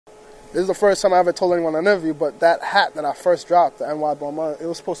This is the first time I ever told anyone in an interview, but that hat that I first dropped, the NY Balmain, it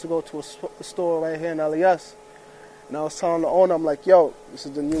was supposed to go to a store right here in LES. And I was telling the owner, I'm like, yo, this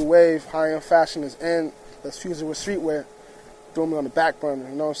is the new wave, high-end fashion is in, let's fuse it with streetwear. Threw me on the back burner,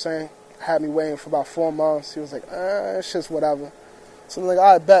 you know what I'm saying? Had me waiting for about 4 months. He was like, it's just whatever. So I'm like,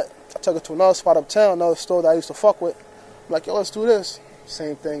 all right, bet. I took it to another spot uptown, another store that I used to fuck with. I'm like, yo, let's do this.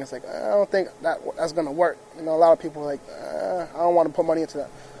 Same thing. It's like, I don't think that's going to work. You know, a lot of people are like, I don't want to put money into that.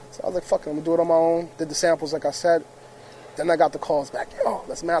 So I was like, fuck it, I'm going to do it on my own. Did the samples like I said. Then I got the calls back, yo,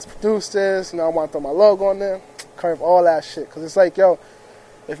 let's mass produce this. You know, I want to throw my logo on there. Curve all that shit. Because it's like, yo,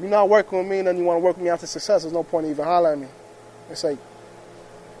 if you're not working with me and then you want to work with me after success, there's no point in even hollering at me. It's like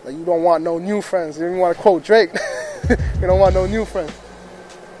you don't want no new friends. You want to quote Drake. You don't want no new friends.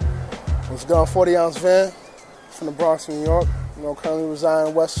 Let's go on 40-ounce van from the Bronx, New York. You know, currently reside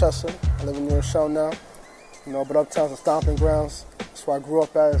in Westchester. I live in New Rochelle now. You know, but uptown's a stomping grounds. That's where I grew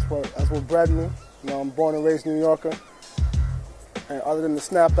up at. That's what bred me. You know, I'm born and raised New Yorker. And other than the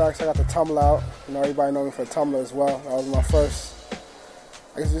snapbacks, I got the Tumblr out. You know, everybody knows me for the Tumblr as well. That was my first,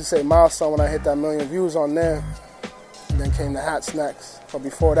 I guess you could say, milestone when I hit that 1 million views on there. And then came the hat snacks. But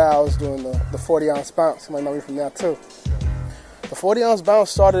before that, I was doing the 40-ounce bounce. You might know me from that too. The 40-ounce bounce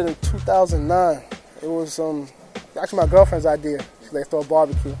started in 2009. It was actually my girlfriend's idea. She like throw a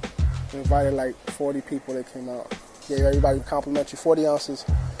barbecue. We invited like 40 people that came out. Gave everybody complimentary 40 ounces.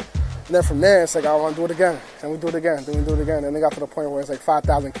 And then from there, it's like, I want to do it again. Then we do it again. Then we do it again. And it got to the point where it's like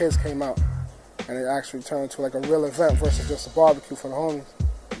 5,000 kids came out. And it actually turned into like a real event versus just a barbecue for the homies.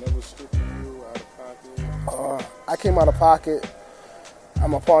 Never stripping you out of pocket? I came out of pocket.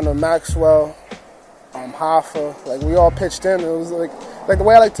 I'm a partner Maxwell, Hoffa. Like, we all pitched in. It was like the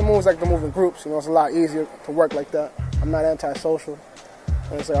way I like to move is like to move in groups. You know, it's a lot easier to work like that. I'm not antisocial.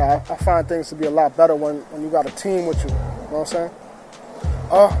 And it's like, I find things to be a lot better when you got a team with you. You know what I'm saying?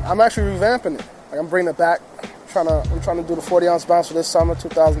 I'm actually revamping it. Like, I'm bringing it back. We're trying to do the 40-ounce bounce for this summer,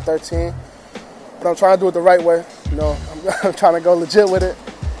 2013. But I'm trying to do it the right way. You know, I'm trying to go legit with it.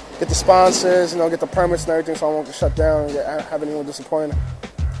 Get the sponsors, you know, get the permits and everything so I won't get shut down and have anyone disappointed.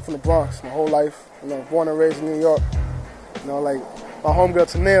 From the Bronx, my whole life. You know, born and raised in New York. You know, like, my homegirl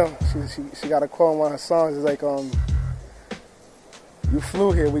Tanil, she got a quote in one of her songs. It's like, you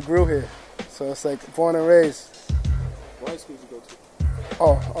flew here, we grew here. So it's like, born and raised. What high school did you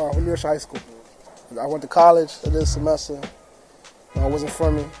go to? New York High School. I went to college, I did a semester. It wasn't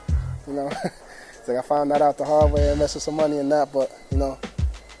for me, you know. It's like I found that out the hard way. I invested some money in that, but, you know,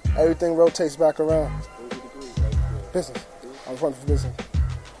 everything rotates back around. What was your degree? Like, business. I was running for business.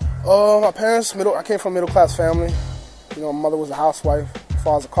 My parents, I came from a middle-class family. You know, my mother was a housewife, my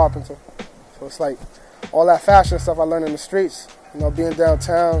father's a carpenter. So it's like all that fashion stuff I learned in the streets, you know, being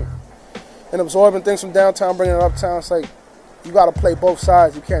downtown and absorbing things from downtown, bringing it uptown. It's like you got to play both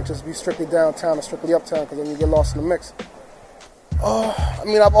sides. You can't just be strictly downtown or strictly uptown because then you get lost in the mix. I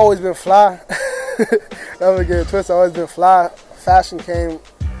mean, I've always been fly. Never get it twisted. I've always been fly. Fashion came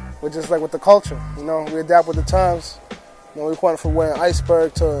with just like with the culture. You know, we adapt with the times. You know, we went from wearing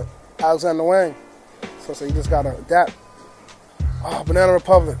Iceberg to Alexander Wang. So you just got to adapt. Banana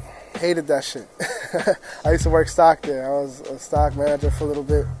Republic. Hated that shit. I used to work stock there. I was a stock manager for a little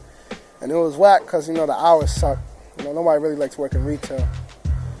bit. And it was whack because, you know, the hours suck. You know, nobody really likes working retail.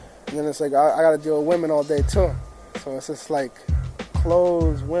 And then it's like, I got to deal with women all day too. So it's just like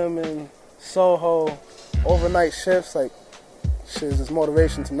clothes, women, Soho, overnight shifts. Like, shit is just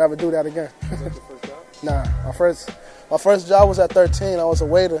motivation to never do that again. Was that your first job? Nah, my first job was at 13. I was a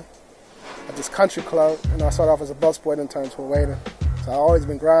waiter at this country club. You know, I started off as a busboy, then turned to a waiter. So I've always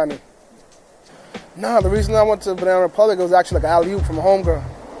been grinding. Nah, the reason I went to Banana Republic, it was actually like an alley-oop from a homegirl.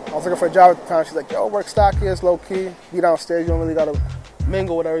 I was looking for a job at the time. She's like, yo, work stock here, it's low-key. Be downstairs, you don't really got to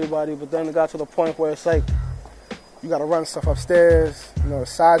mingle with everybody. But then it got to the point where it's like, you got to run stuff upstairs. You know, the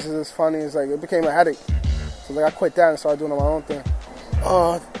sizes is funny. It's like, it became a headache. So like, I quit that and started doing my own thing.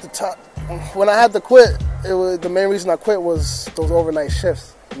 When I had to quit, the main reason I quit was those overnight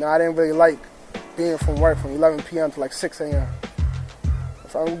shifts. You know, I didn't really like being from work from 11 p.m. to like 6 a.m.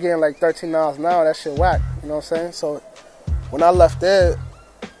 If I'm getting like $13 an hour, that shit whack. You know what I'm saying? So when I left there,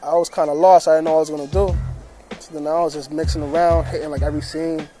 I was kind of lost. I didn't know what I was going to do. So then I was just mixing around, hitting like every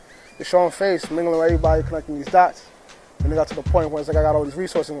scene, just showing face, mingling with everybody, connecting these dots. And it got to the point where it's like I got all these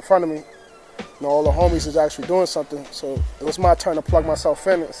resources in front of me. You know, all the homies is actually doing something. So it was my turn to plug myself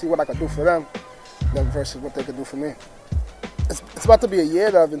in and see what I could do for them versus what they could do for me. It's about to be a year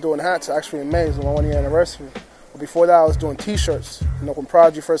that I've been doing hats. Actually in May is my 1 year anniversary. But before that I was doing t-shirts. You know, when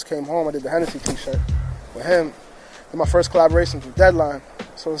Prodigy first came home, I did the Hennessy t-shirt with him. And my first collaboration with Deadline.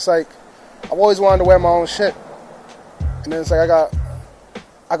 So it's like, I've always wanted to wear my own shit. And then it's like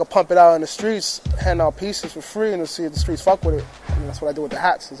I I could pump it out in the streets, hand out pieces for free, and to see if the streets fuck with it. I mean, that's what I do with the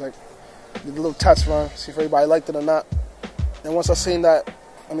hats. It's like, did a little test run, see if everybody liked it or not. And once I seen that,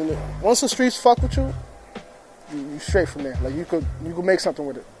 I mean, once the streets fuck with you, you straight from there. Like, you could make something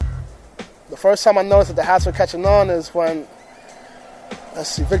with it. The first time I noticed that the hats were catching on is when,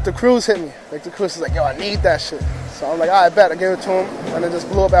 let's see, Victor Cruz hit me. Victor Cruz is like, yo, I need that shit. So I'm like, all right, bet. I gave it to him, and it just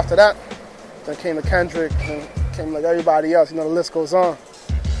blew up after that. Then came to Kendrick, and came like everybody else. You know, the list goes on.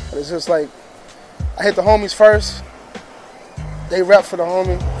 But it's just like, I hit the homies first. They rep for the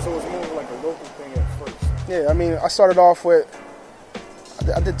homie. So it's more like a local thing at first. Yeah, I mean, I started off with,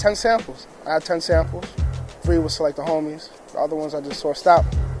 I did 10 samples. I had 10 samples. 3 was to like the homies. The other ones I just sourced out.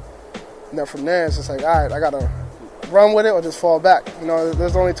 And then from there, it's just like, all right, I got to run with it or just fall back. You know,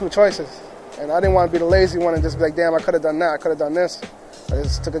 there's only 2 choices. And I didn't want to be the lazy one and just be like, damn, I could have done that, I could have done this. I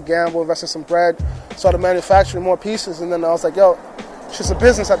just took a gamble, invested some bread, started manufacturing more pieces, and then I was like, yo, it's just a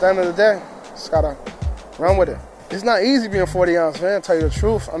business at the end of the day. Just got to run with it. It's not easy being 40 ounce, man, to tell you the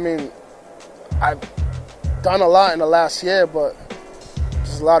truth. I mean, I've done a lot in the last year, but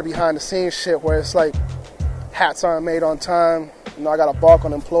there's a lot of behind the scenes shit where it's like hats aren't made on time. You know, I got to bark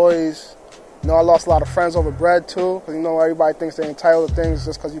on employees. You know, I lost a lot of friends over bread too, because you know, everybody thinks they're entitled to things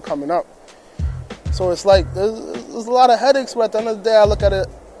just because you're coming up. So it's like, there's a lot of headaches, but at the end of the day, I look at it,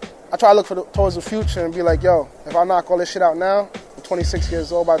 I try to look towards the future and be like, yo, if I knock all this shit out now, I'm 26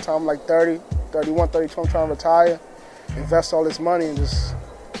 years old, by the time I'm like 30, 31, 32, I'm trying to retire, invest all this money and just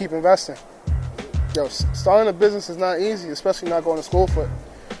keep investing. Yo, starting a business is not easy, especially not going to school for it.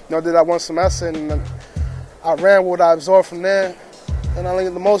 You know, I did that one semester and then I ran with what I absorbed from there. And I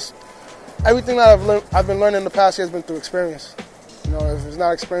think everything that I've been learning in the past year has been through experience. You know, if it's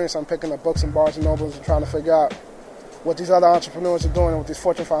not experience, I'm picking up books and Barnes and Nobles and trying to figure out what these other entrepreneurs are doing and what these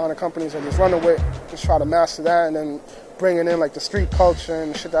Fortune 500 companies are just running with. Just try to master that and then bringing in like the street culture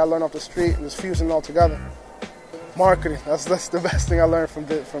and the shit that I learned off the street and just fusing it all together. Marketing, that's the best thing I learned from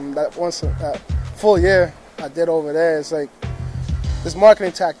that full year I did over there. It's like, it's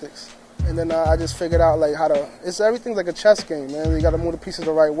marketing tactics. And then I just figured out like everything's like a chess game, man. You got to move the pieces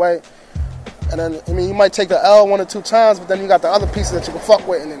the right way. And then, I mean, you might take the L 1 or 2 times, but then you got the other pieces that you can fuck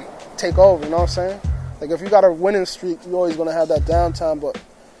with and then take over, you know what I'm saying? Like, if you got a winning streak, you're always going to have that downtime, but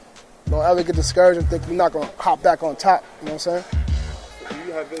don't ever get discouraged and think you're not going to hop back on top, you know what I'm saying? Do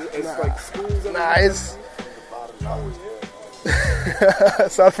you have like schools? It's...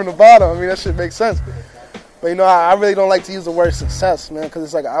 Start from the bottom. I mean, that shit makes sense. But, you know, I really don't like to use the word success, man, because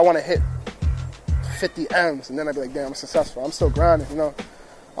it's like I want to hit 50 M's, and then I'd be like, damn, I'm successful. I'm still grinding, you know?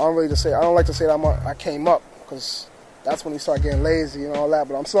 I don't like to say that I came up, because that's when you start getting lazy and all that.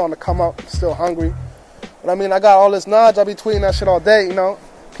 But I'm still on the come up, still hungry. But I mean, I got all this knowledge. I be tweeting that shit all day, you know.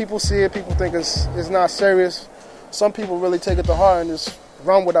 People see it. People think it's not serious. Some people really take it to heart and just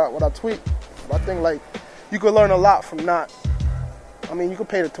run with what I tweet. But I think, like, you could learn a lot from not. I mean, you could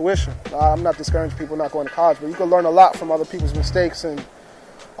pay the tuition. I'm not discouraging people not going to college, but you could learn a lot from other people's mistakes and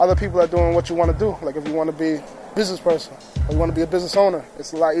other people that are doing what you want to do. Like, if you want to be a business person or you want to be a business owner,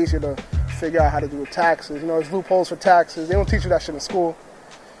 it's a lot easier to figure out how to do with taxes. You know, there's loopholes for taxes. They don't teach you that shit in school.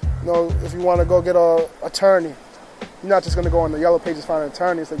 You know, if you want to go get an attorney, you're not just going to go on the yellow pages find an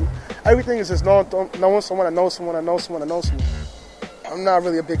attorney. It's like, everything is just knowing someone that knows someone that knows someone that knows someone. I'm not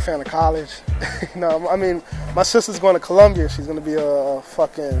really a big fan of college. You know, I mean, my sister's going to Columbia. She's going to be a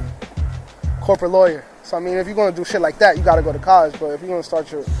fucking corporate lawyer. So, I mean, if you're going to do shit like that, you got to go to college. But if you're going to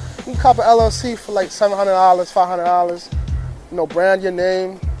start you can cop an LLC for like $700, $500. You know, brand your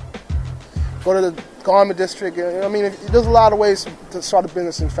name. Go to the garment district. I mean, there's a lot of ways to start a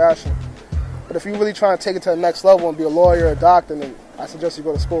business in fashion. But if you're really trying to take it to the next level and be a lawyer or a doctor, then I suggest you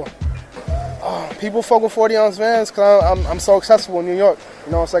go to school. People fuck with 40-ounce Vans because I'm so accessible in New York.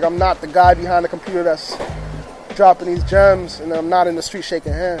 You know, it's like I'm not the guy behind the computer that's dropping these gems, and I'm not in the street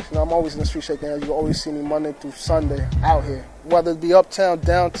shaking hands. You know, I'm always in the street shaking hands. You can always see me Monday through Sunday out here. Whether it be uptown,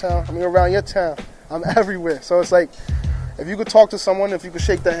 downtown, I mean, around your town, I'm everywhere. So it's like, if you could talk to someone, if you could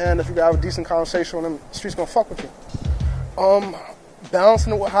shake their hand, if you could have a decent conversation with them, the street's gonna fuck with you.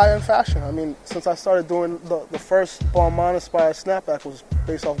 Balancing it with high-end fashion. I mean, since I started doing the first Balmain-inspired snapback was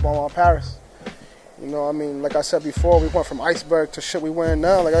based off Balmain Paris. You know, I mean, like I said before, we went from iceberg to shit we wearing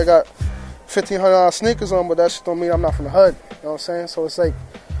now. Like, I got $1,500 sneakers on, but that shit don't mean I'm not from the hood. You know what I'm saying? So it's like,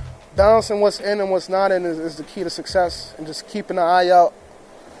 balancing what's in and what's not in is the key to success. And just keeping an eye out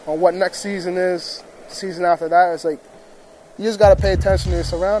on what next season is, season after that. It's like, you just got to pay attention to your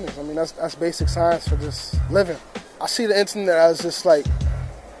surroundings. I mean, that's basic science for just living. I see the internet as just like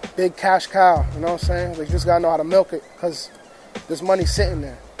big cash cow, you know what I'm saying? Like, you just got to know how to milk it because there's money sitting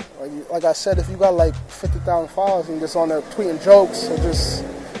there. Like I said, if you got like 50,000 followers and just on there tweeting jokes or just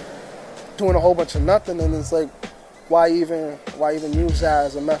doing a whole bunch of nothing, and it's like, why even use that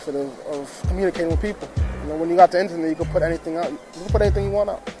as a method of communicating with people? You know, when you got the internet, you can put anything out. You can put anything you want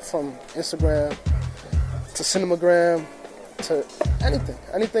out, from Instagram to Cinemagram to anything.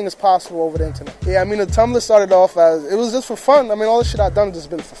 Anything is possible over the internet. Yeah, I mean, the Tumblr started off as, it was just for fun. I mean, all the shit I've done has just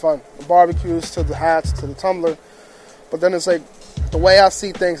been for fun. The barbecues to the hats to the Tumblr. But then it's like, the way I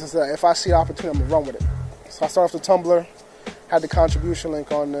see things is that if I see an opportunity, I'm gonna run with it. So I started off the Tumblr, had the contribution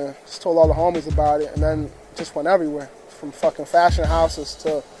link on there, just told all the homies about it, and then just went everywhere. From fucking fashion houses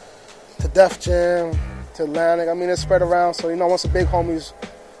to Def Jam to Atlantic. I mean, it spread around. So, you know, once the big homies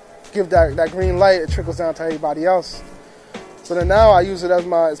give that green light, it trickles down to everybody else. So then now I use it as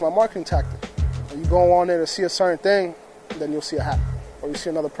my marketing tactic. When you go on there to see a certain thing, then you'll see a hat, or you see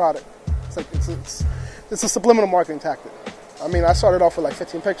another product. It's like it's a subliminal marketing tactic. I mean, I started off with like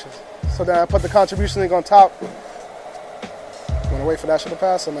 15 pictures. So then I put the contribution link on top. Wanna wait for that shit to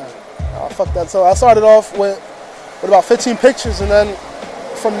pass or not? Oh, fuck that. So I started off with about 15 pictures, and then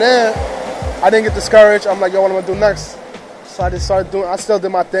from there, I didn't get discouraged. I'm like, yo, what am I gonna do next? So I just started doing, I still did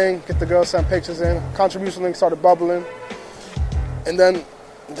my thing, get the girls send pictures in. Contribution link started bubbling. And then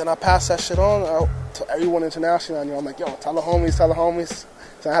I passed that shit on to everyone internationally. And I'm like, yo, tell the homies.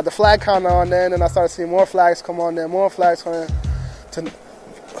 So I had the flag counter on there, and then I started seeing more flags come on there, more flags coming in.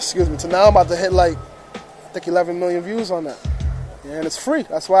 To now I'm about to hit like, I think 11 million views on that. Yeah, and it's free.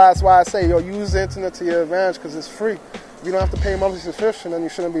 That's why I say, yo, use the internet to your advantage, because it's free. If you don't have to pay a monthly subscription, then you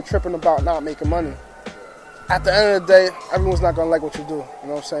shouldn't be tripping about not making money. At the end of the day, everyone's not going to like what you do. You know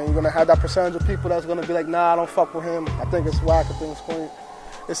what I'm saying? You're going to have that percentage of people that's going to be like, nah, I don't fuck with him. I think it's whack. I think it's corny.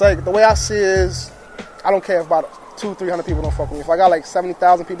 It's like, the way I see it is, I don't care if about 200-300 people don't fuck with me. If I got like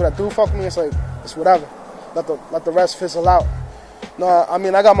 70,000 people that do fuck with me, it's like, it's whatever. Let the rest fizzle out. No, I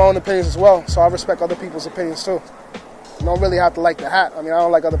mean, I got my own opinions as well, so I respect other people's opinions too. You don't really have to like the hat. I mean, I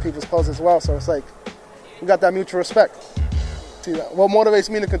don't like other people's clothes as well, so it's like, we got that mutual respect. See, what motivates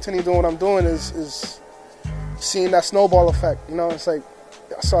me to continue doing what I'm doing is seeing that snowball effect. You know, it's like,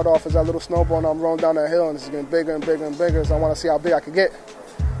 I started off as that little snowball, and I'm rolling down that hill, and it's getting bigger and bigger and bigger, so I want to see how big I can get.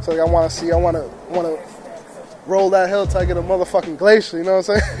 So like, I want to roll that hill till I get a motherfucking glacier, you know what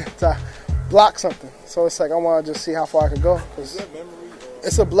I'm saying? To block something. So it's like, I want to just see how far I can go.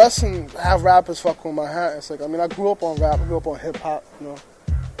 It's a blessing to have rappers fuck with my hat. It's like, I mean, I grew up on rap, I grew up on hip hop, you know,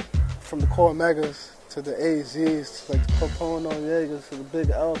 from the Core Megas to the AZs, to like the Capone Yeagers to the Big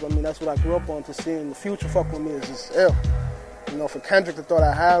L's. I mean, that's what I grew up on. To seeing the future fuck with me is just ill. You know, for Kendrick to throw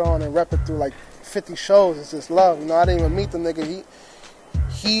that hat on and rep it through like 50 shows, it's just love. You know, I didn't even meet the nigga.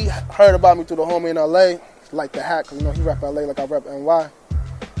 He heard about me through the homie in LA, like the hat, because, you know, he rep LA like I rep NY.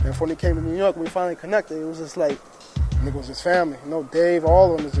 And when he came to New York, we finally connected. It was just like, nigga was his family. You know, Dave,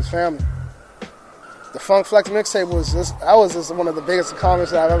 all of them is his family. The Funk Flex mixtape was just one of the biggest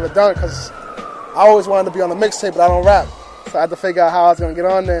accomplishments I've ever done, because I always wanted to be on the mixtape, but I don't rap. So I had to figure out how I was going to get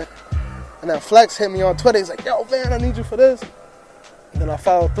on there. And then Flex hit me on Twitter. He's like, yo, man, I need you for this. And then I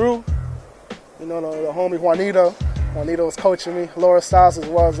followed through. You know, the homie Juanito was coaching me. Laura Styles as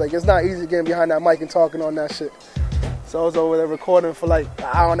well. It's like, it's not easy getting behind that mic and talking on that shit. So I was over there recording for like an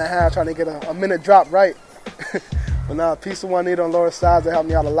hour and a half, trying to get a minute drop right. But now, peace to Juanito and Laura Styles, they helped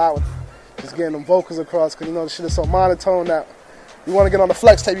me out a lot with just getting them vocals across, because, you know, the shit is so monotone that you want to get on the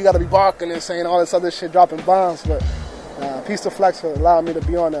Flex tape, you got to be barking and saying all this other shit, dropping bombs. But peace to Flex for allowing me to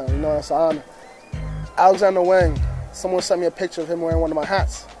be on that. You know, that's an honor. Alexander Wang, someone sent me a picture of him wearing one of my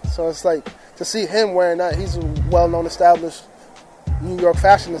hats. So it's like, to see him wearing that, he's a well-known, established New York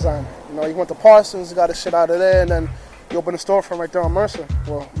fashion designer. You know, he went to Parsons, got his shit out of there, and then he opened a storefront right there on Mercer.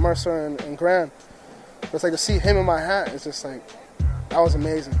 Well, Mercer and Grand. But it's like, to see him in my hat, it's just like, that was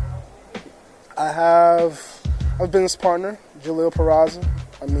amazing. I have a business partner, Jaleel Peraza.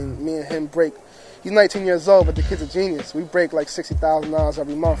 I mean, me and him break. He's 19 years old, but the kid's a genius. We break like $60,000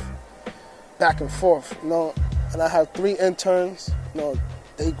 every month, back and forth, you know. And I have 3 interns, you know,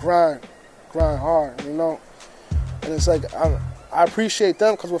 they grind hard, you know. And it's like, I appreciate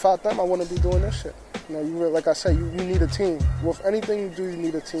them, because without them, I wouldn't be doing this shit. You know, like I said, you need a team. With anything you do, you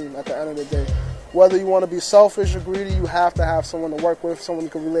need a team at the end of the day. Whether you want to be selfish or greedy, you have to have someone to work with, someone you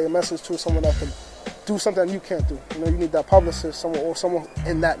can relay a message to, someone that can do something you can't do. You know, you need that publicist, someone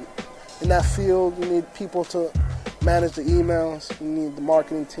in that field. You need people to manage the emails. You need the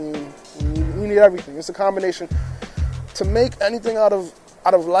marketing team. You need everything. It's a combination. To make anything out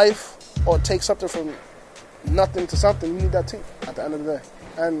of life, or take something from nothing to something, you need that team at the end of the day.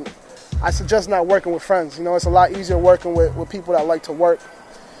 And I suggest not working with friends. You know, it's a lot easier working with people that like to work.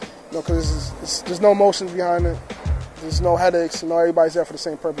 You know, because there's no emotions behind it. There's no headaches. You know, everybody's there for the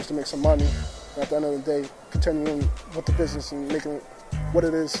same purpose, to make some money. And at the end of the day, continuing with the business and making it what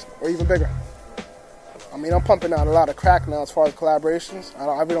it is, or even bigger. I mean, I'm pumping out a lot of crack now as far as collaborations. I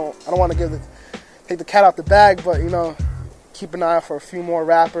don't want to take the cat out the bag, but keep an eye out for a few more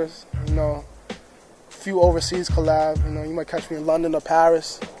rappers. A few overseas collab. You might catch me in London or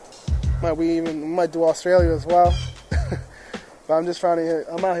Paris. We might do Australia as well. But I'm just trying to.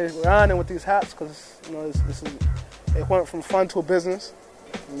 I'm out here grinding with these hats because it went from fun to a business.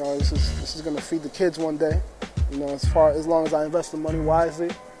 This is gonna feed the kids one day. As long as I invest the money wisely.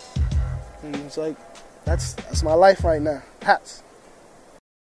 And it's like that's my life right now. Hats.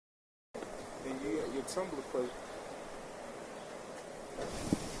 And your Tumblr page.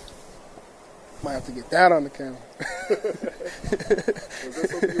 Might have to get that on the camera. Was that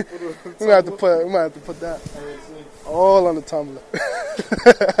something you put on We might have to put that all on the Tumblr.